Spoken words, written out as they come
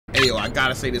Hey, yo, I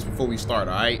gotta say this before we start,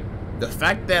 all right? The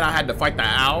fact that I had to fight the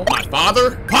owl, my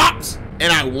father, Pops,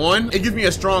 and I won, it gives me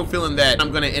a strong feeling that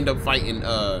I'm gonna end up fighting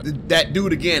that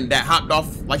dude again that hopped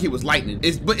off like he was lightning.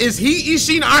 But is he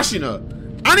Ishina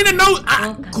Ashina? I need to know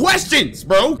questions,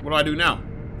 bro. What do I do now?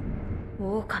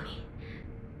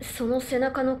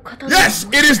 Yes,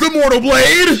 it is the mortal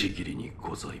blade!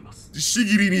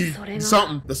 Shigiri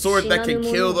something. The sword that can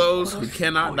kill those who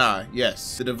cannot die.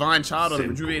 Yes. The divine child of the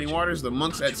rejuvenating waters, the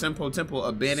monks at Senpo Temple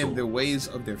abandoned their ways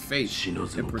of their faith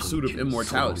in pursuit of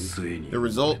immortality. The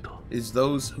result is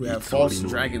those who have false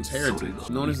dragon's heritage,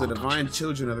 known as the divine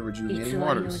children of the rejuvenating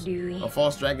waters. A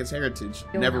false dragon's heritage,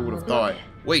 never would have thought.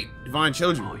 Wait, divine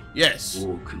children? Yes.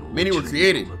 Many were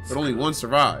created, but only one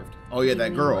survived. Oh yeah,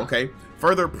 that girl, okay.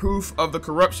 Further proof of the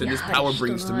corruption this power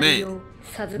brings to man.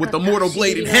 With the mortal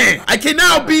blade in hand, I can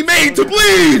now be made to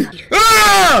bleed!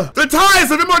 Ah! The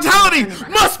ties of immortality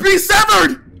must be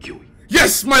severed!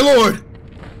 Yes, my lord!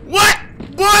 What?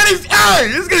 What is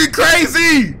this is getting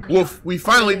crazy! Wolf, we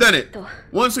finally done it.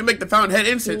 Once we make the fountainhead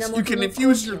incense, you can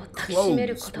infuse your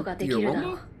clothes with the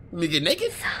aroma. Let me get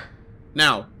naked?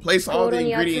 Now, place all the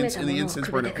ingredients in the incense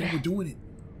burner. Oh, we're doing it.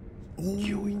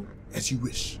 Oh, as you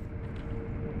wish.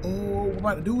 Oh, we're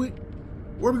about to do it.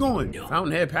 Where are we going?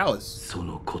 Fountainhead Palace.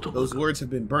 Those words have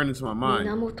been burned into my mind.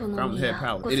 Fountainhead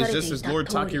Palace. It is just as Lord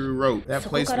Takeru wrote. That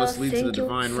place must lead to the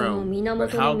divine realm.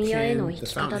 But how can the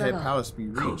Fountainhead Palace be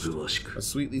reached? A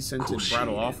sweetly scented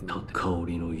bridal offering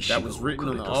that was written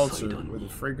on the altar where the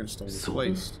fragrance stone was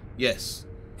placed. Yes.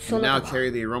 You now carry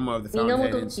the aroma of the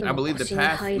Fountainhead incense. I believe the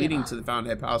path leading to the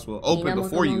Fountainhead Palace will open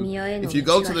before you if you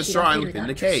go to the shrine within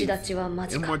the cave.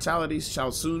 Immortality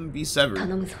shall soon be severed.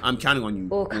 I'm counting on you.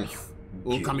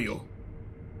 Oh, Kamiyo.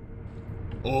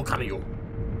 Oh, Kamiyo.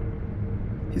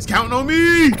 He's counting on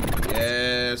me!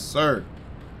 Yes, sir.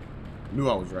 Knew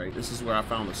I was right. This is where I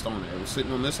found the stone at. It was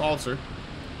sitting on this altar.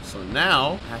 So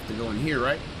now, I have to go in here,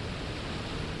 right?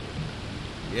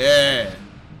 Yeah.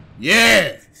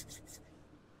 Yeah!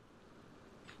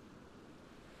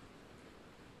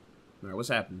 Alright, what's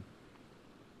happening?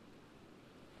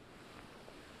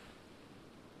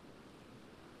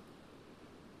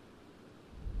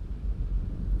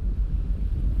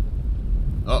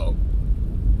 Uh-oh.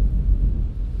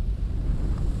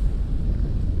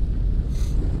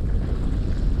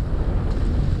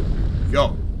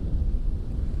 Yo.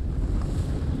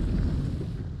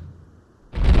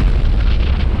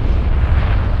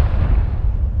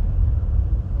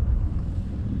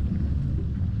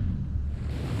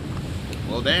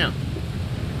 Well, damn.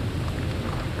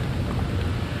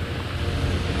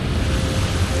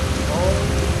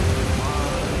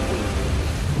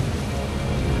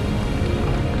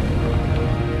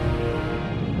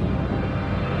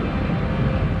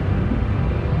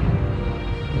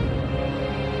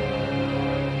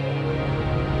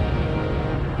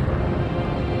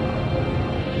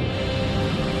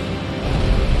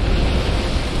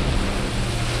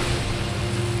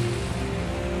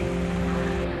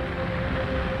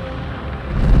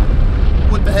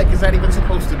 What the heck is that even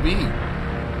supposed to be?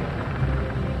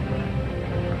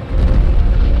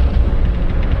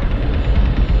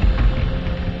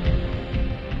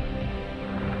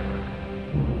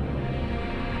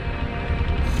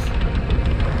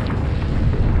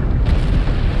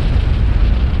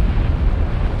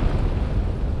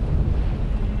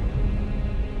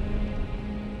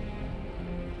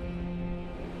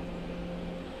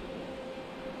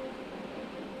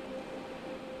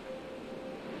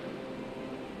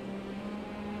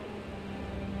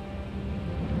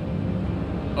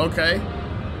 Okay.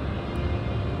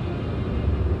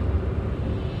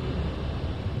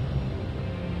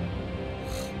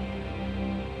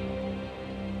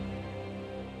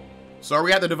 So are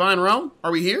we at the divine realm?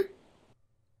 Are we here?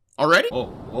 Already?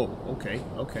 Oh,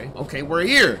 okay, we're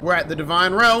here. We're at the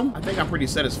divine realm. I think I'm pretty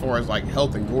set as far as like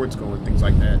health and gourds go and things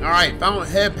like that. All right,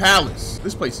 Fountainhead Palace.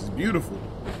 This place is beautiful.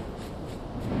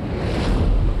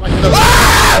 Like the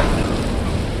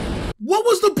What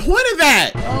was the point of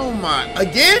that? Oh my,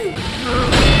 again?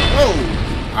 Whoa,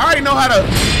 I already know how to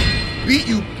beat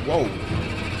you. Whoa,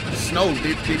 Snow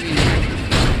did he?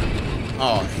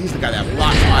 Oh, he's the guy that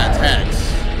blocks my attacks.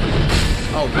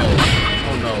 Oh no,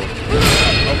 oh no.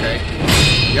 Okay,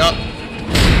 yup.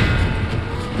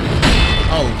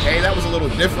 Okay, that was a little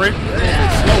different, a little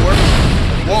bit slower.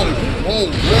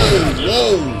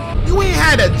 Whoa. You ain't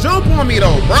had to jump on me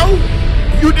though, bro.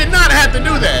 You did not have to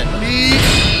do that.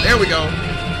 There we go.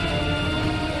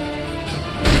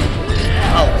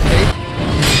 Okay.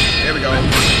 There we go.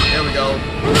 There we go.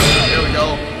 There we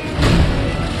go.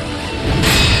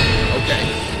 Okay.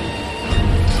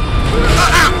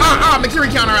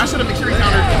 Makiri counter. I should have Makiri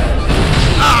countered.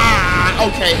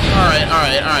 Okay,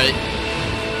 alright.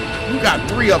 You got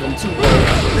 3 of them too.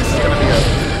 This is gonna be a...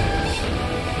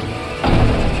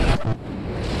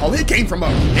 Oh, he came from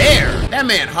up there. That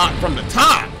man hot from the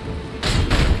top.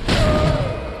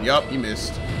 Yup, he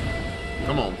missed.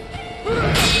 Come on.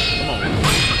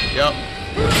 Yup.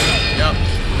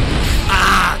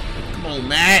 Ah! Come on,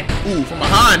 Matt. Ooh, from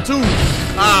behind too.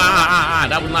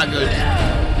 That was not good.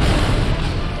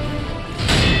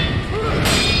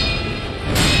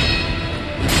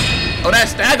 Oh, that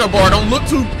stagger bar don't look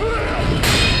too...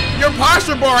 Your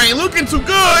posture bar ain't looking too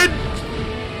good.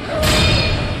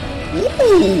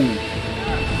 Ooh.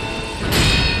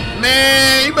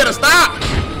 Man, you better stop.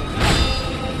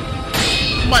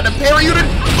 I'm about to parry you to...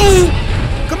 Ooh.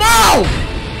 Come on.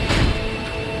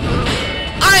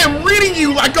 I am reading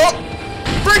you like a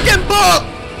freaking book.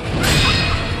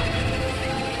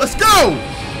 Let's go.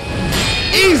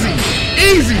 Easy.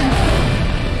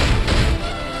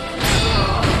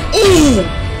 Ooh.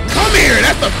 Come here.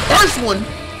 That's the first one.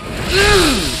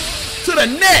 To the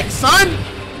neck, son.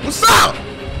 What's up?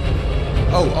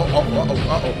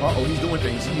 Oh, he's doing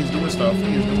things. He's doing stuff.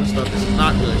 This is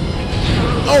not good.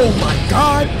 Oh my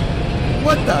God.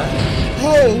 What the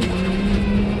hell?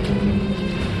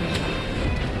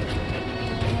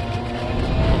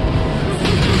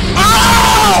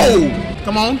 Oh!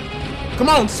 Come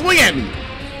on, swing at me.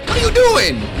 What are you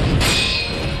doing?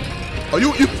 Oh,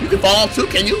 you can fall off too,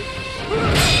 can you?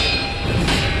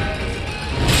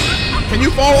 Can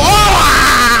you fall? Oh!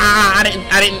 I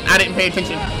didn't pay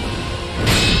attention.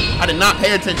 I did not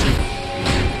pay attention.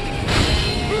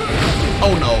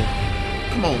 Oh no.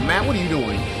 Come on, Matt, what are you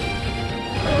doing?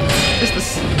 It's the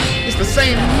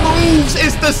same moves.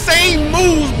 It's the same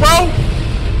moves, bro.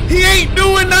 He ain't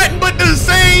doing nothing but the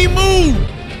same move.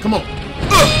 Come on.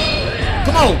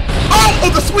 Come on. Oh,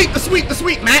 the sweep,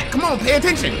 Matt. Come on, pay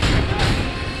attention.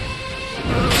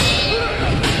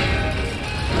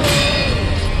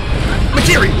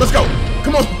 Makiri, let's go.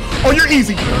 Come on. Oh, you're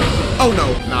easy. Oh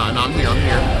no. Nah, I'm here.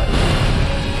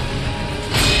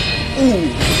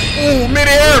 Ooh,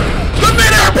 midair. The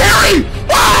midair parry.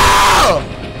 Ah!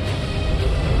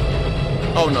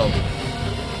 Oh no.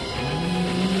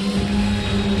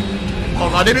 Oh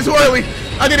no, I did it too early.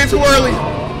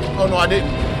 Oh no, I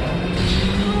didn't.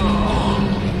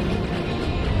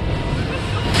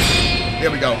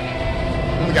 There we go.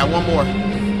 We got one more.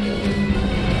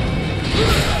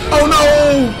 Oh no!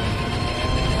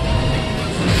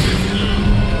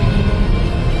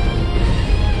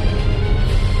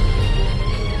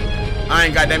 I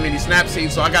ain't got that many snap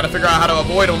seeds, so I gotta figure out how to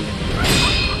avoid them.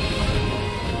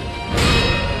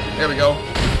 There we go.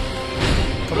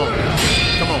 Come on.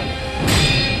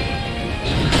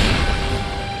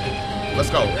 Let's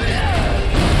go.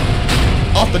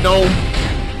 Off the dome.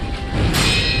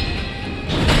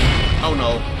 Oh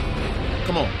no.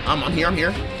 Come on. I'm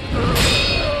here.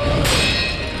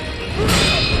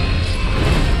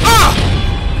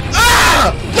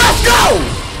 Let's go!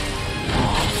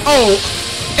 Oh,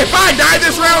 if I die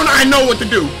this round, I know what to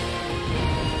do.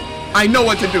 Oh,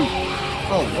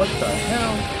 what the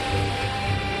hell?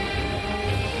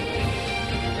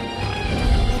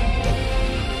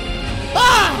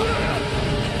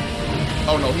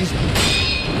 Oh no,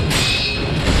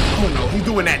 he's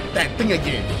doing that thing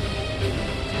again.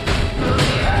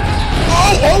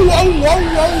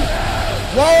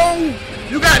 Whoa!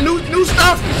 You got new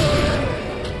stuff?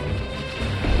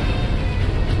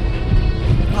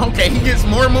 Okay, he gets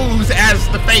more moves as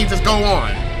the phases go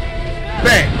on.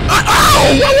 Bang!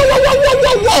 Whoa!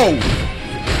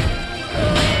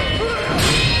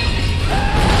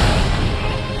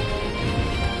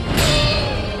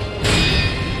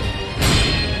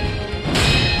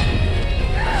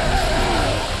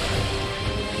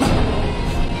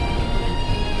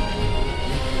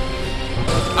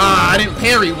 I didn't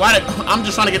parry. I'm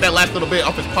just trying to get that last little bit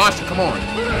off his posture. Come on.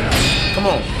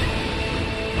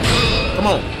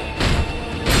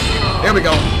 There we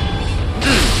go.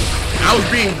 I was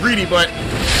being greedy, but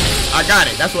I got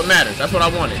it. That's what matters. That's what I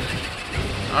wanted.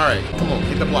 All right, come on.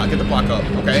 Get the block up.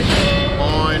 Okay.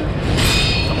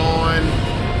 Come on.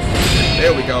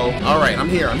 There we go. All right, I'm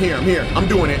here. I'm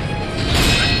doing it.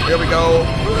 There we go.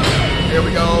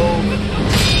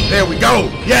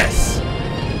 Yes.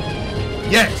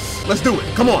 Let's do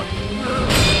it. Come on.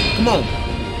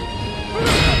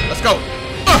 Let's go.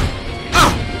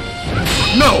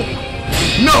 No.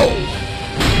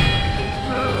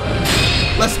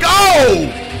 Let's go.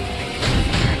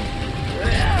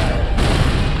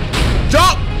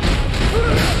 Jump.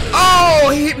 Oh,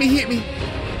 he hit me.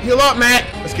 Heal up, Matt.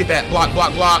 Let's get that. Block.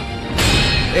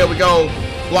 There we go.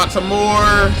 Block some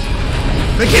more.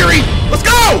 Makiri. Let's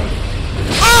go.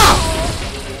 Ah!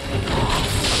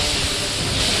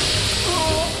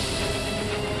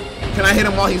 Can I hit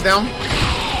him while he's down?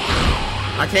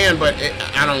 I can, but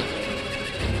I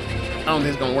don't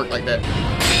think it's gonna work like that.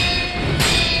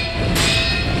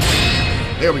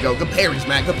 There we go. Good parries,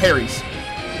 Matt. Good parries.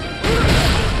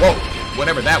 Whoa,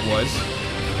 whatever that was.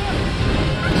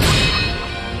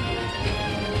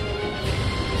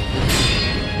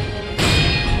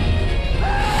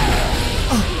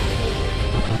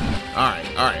 Alright.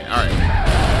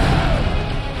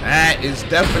 That is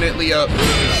definitely a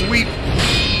sweep.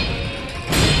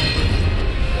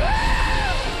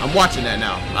 I'm watching that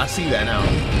now. I see that now.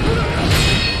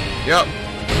 Yep.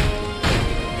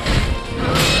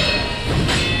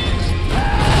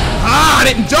 Ah, I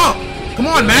didn't jump. Come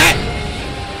on, Matt.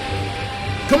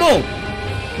 Come on.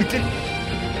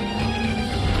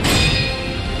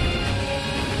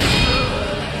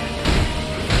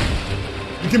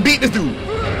 We can beat this dude.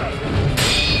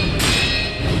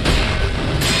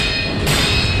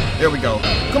 There we go.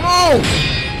 Come on.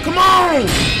 Come on.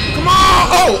 Come on.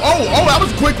 Oh, that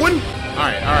was a quick one. All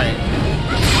right.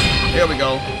 There we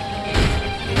go.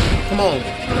 Come on.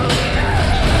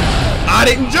 I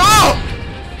didn't jump.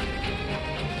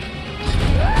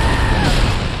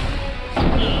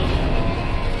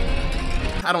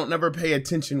 I don't never pay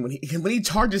attention when he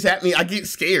charges at me. I get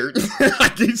scared. I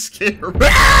get scared.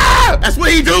 Ah! That's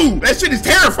what he do. That shit is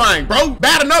terrifying, bro.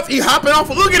 Bad enough he hopping off.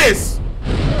 Look at this.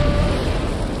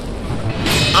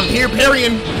 I'm here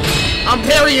parrying. I'm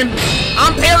parrying.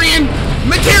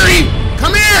 Makiri,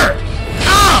 come here.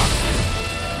 Ah!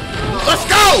 Let's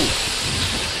go.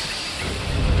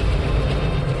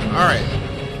 All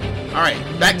right.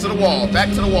 Back to the wall.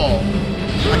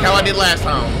 Like how I did last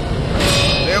time.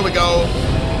 There we go.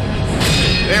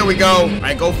 All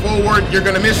right, go forward. You're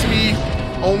gonna miss me.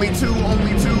 Only two.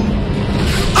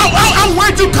 Oh,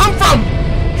 where'd you come from?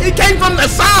 He came from the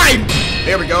side.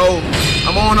 There we go.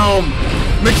 I'm on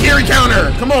Makiri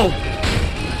counter. Come on.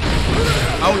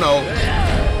 Oh no.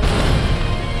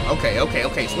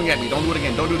 Okay. Swing at me. Don't do it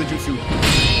again. Don't do the jutsu.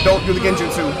 Don't do the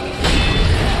genjutsu.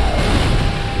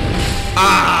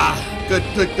 Ah,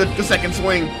 good second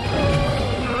swing.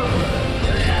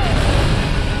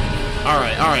 All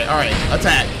right.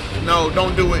 Attack. No,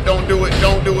 don't do it.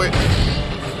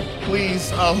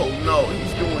 Please. Oh no,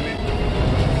 he's doing it.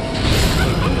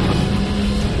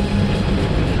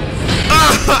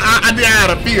 I did out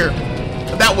of fear.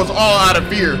 That was all out of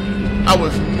fear. I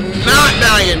was not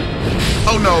dying.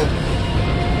 Oh no.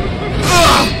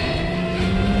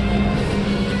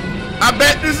 I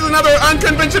bet this is another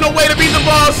unconventional way to beat the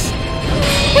boss,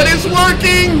 but it's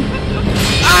working.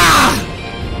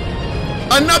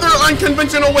 Another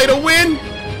unconventional way to win,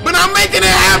 but I'm making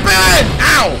it happen.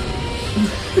 Ow.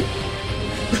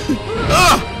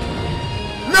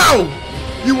 No,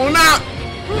 you will not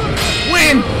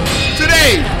win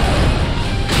today.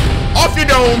 Off your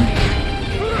dome.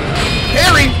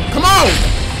 Harry, come on.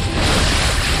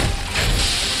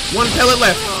 One pellet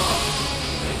left.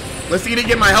 Let's see to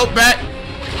get my health back.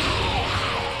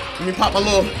 Let me pop my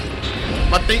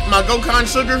Gokhan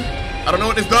sugar. I don't know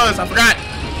what this does. I forgot.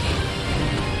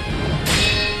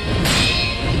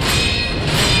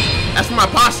 That's for my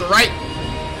posture, right?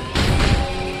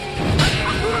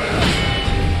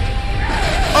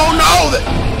 Oh no!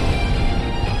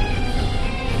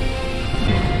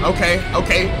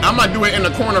 Okay. I'm gonna do it in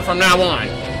the corner from now on.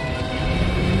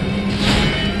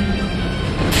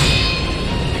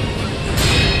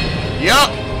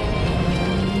 Yup.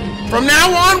 From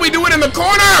now on, we do it in the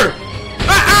corner.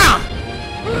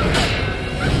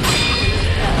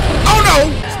 Oh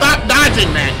no! Stop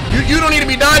dodging, man. You don't need to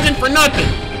be dodging for nothing.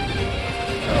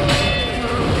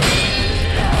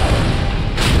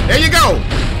 There you go.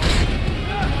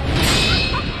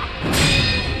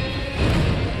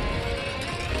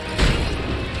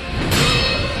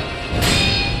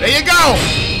 There you go.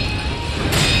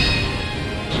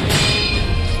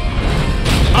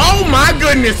 Oh my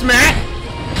goodness, Matt.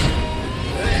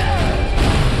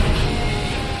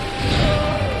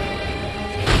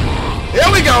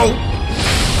 There we go.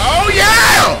 Oh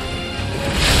yeah.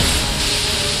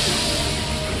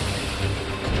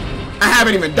 I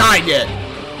haven't even died yet.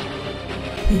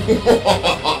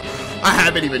 I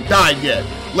haven't even died yet.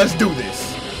 Let's do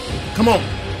this. Come on.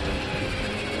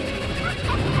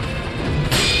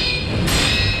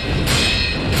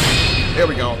 There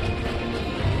we go.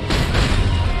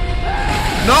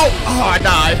 No! Oh, I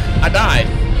died.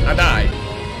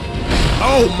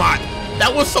 Oh my,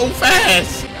 that was so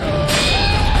fast.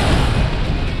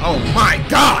 Oh my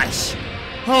gosh.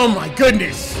 Oh my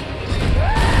goodness.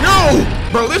 No!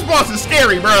 Bro, this boss is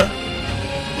scary, bro.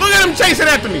 Look at him chasing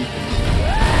after me.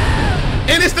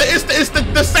 And it's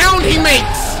the sound he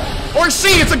makes. Or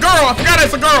she, it's a girl. I forgot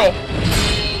it's a girl.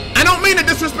 I don't mean to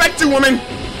disrespect you, woman.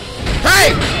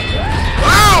 Hey!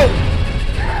 Wow!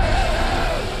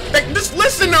 Just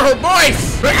listen to her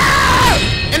voice.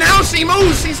 And how she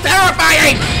moves, she's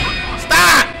terrifying.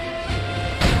 Stop!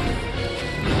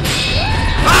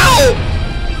 Oh!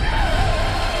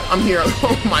 I'm here.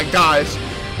 Oh my gosh.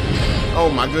 Oh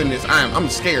my goodness. I'm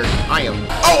scared. I am.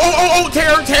 Oh,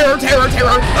 terror.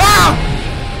 Ah!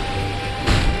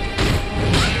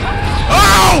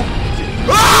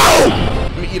 Oh!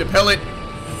 Let me eat a pellet.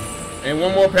 And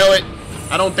one more pellet.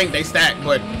 I don't think they stack,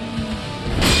 but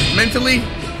mentally,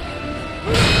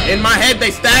 in my head,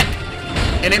 they stack,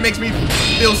 and it makes me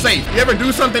feel safe. You ever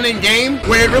do something in game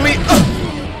where it really,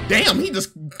 damn, he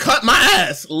just cut my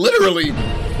ass, literally.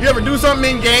 You ever do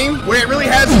something in game where it really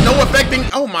has no effect in,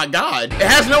 oh my God. It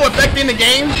has no effect in the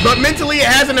game, but mentally it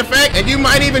has an effect, and you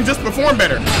might even just perform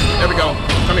better. There we go,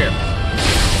 come here.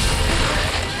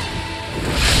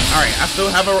 All right, I still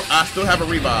have a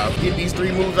revive. Get these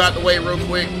 3 moves out the way real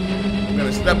quick. I'm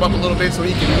gonna step up a little bit so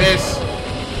he can miss.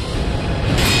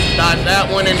 Dodge that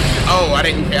one and oh, I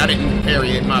didn't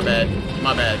parry it. My bad.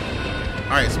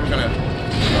 All right, so we're gonna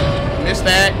miss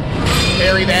that,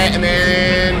 parry that, and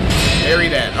then parry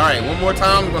that. All right, one more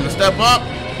time. We're gonna step up.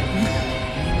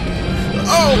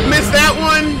 Oh, missed that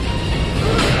one.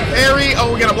 Parry. Oh,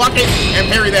 we're gonna block it and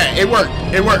parry that. It worked.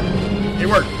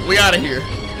 We out of here.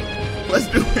 Let's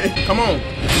do it. Come on.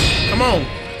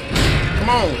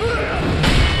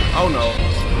 Oh no.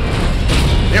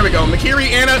 There we go. Makiri,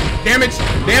 Anna, damage.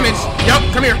 Yup,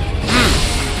 come here.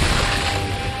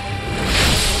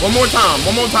 One more time.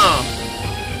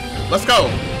 Let's go.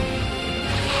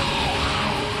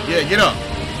 Yeah, get up.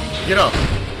 Get up.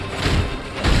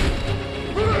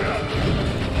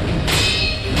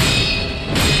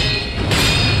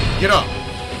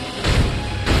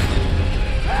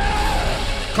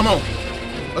 Come on.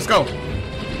 Let's go.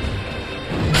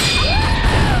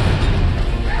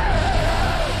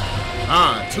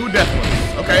 Ah, 2 death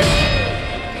ones. Okay.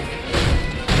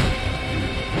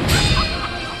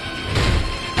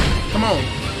 Come on.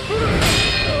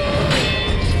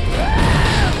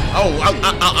 Oh,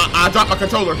 I dropped my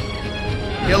controller.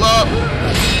 Heal up.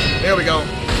 There we go.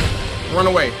 Run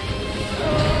away.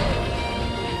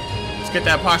 Let's get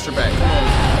that posture back. Come on.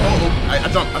 Oh, I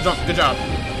jumped. Good job.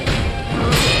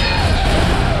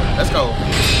 Let's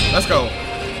go.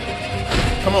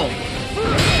 Come on.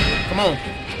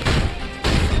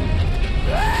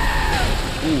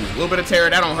 Ooh, a little bit of terror.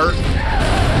 That don't hurt.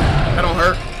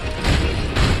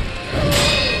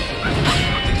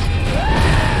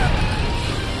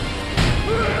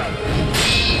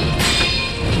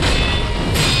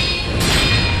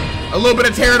 A little bit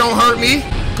of terror don't hurt me.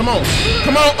 Come on.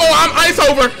 Oh, it's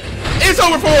over. It's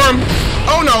over for him.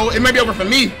 Oh no, it may be over for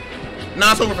me.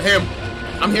 Nah, it's over for him.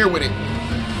 I'm here with it.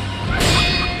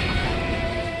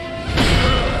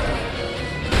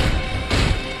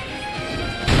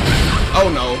 Oh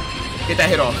no. Get that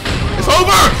hit off. It's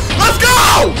over! Let's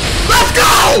go!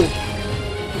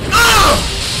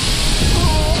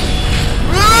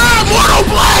 Mortal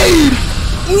Blade!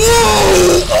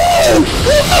 Ooh!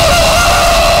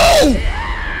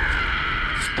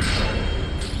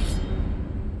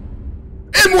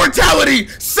 Immortality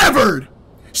severed!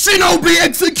 Shinobi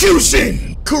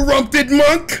execution! Corrupted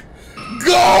monk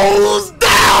goes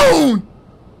down!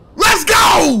 Let's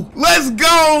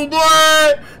go,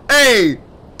 boy! Hey,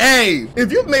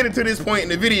 if you've made it to this point in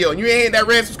the video and you ain't hit that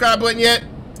red subscribe button yet,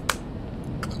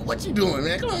 what you doing,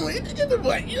 man? Come on, hit the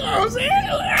button, you know what I'm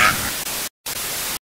saying?